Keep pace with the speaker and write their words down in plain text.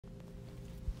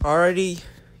Alrighty,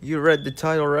 you read the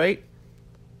title right.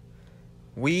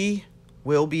 We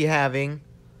will be having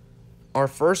our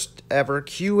first ever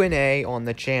Q&A on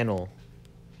the channel,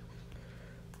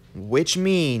 which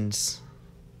means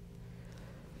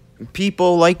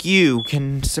people like you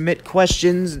can submit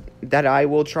questions that I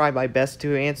will try my best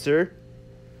to answer.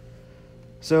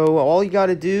 So all you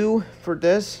gotta do for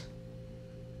this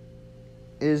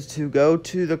is to go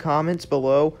to the comments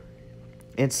below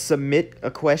and submit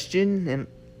a question,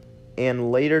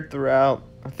 and later throughout,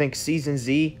 I think, Season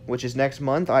Z, which is next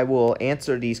month, I will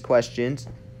answer these questions.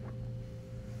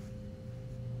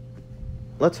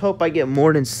 Let's hope I get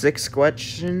more than 6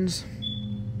 questions,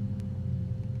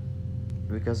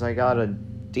 because I got a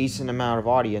decent amount of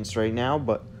audience right now.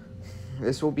 But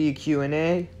this will be a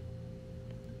Q&A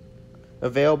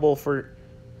available for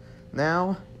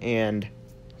now, and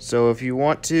so if you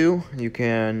want to, you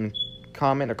can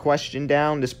comment a question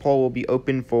down. This poll will be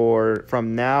open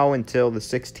from now until the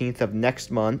 16th of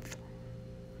next month,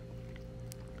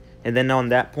 and then on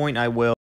that point I will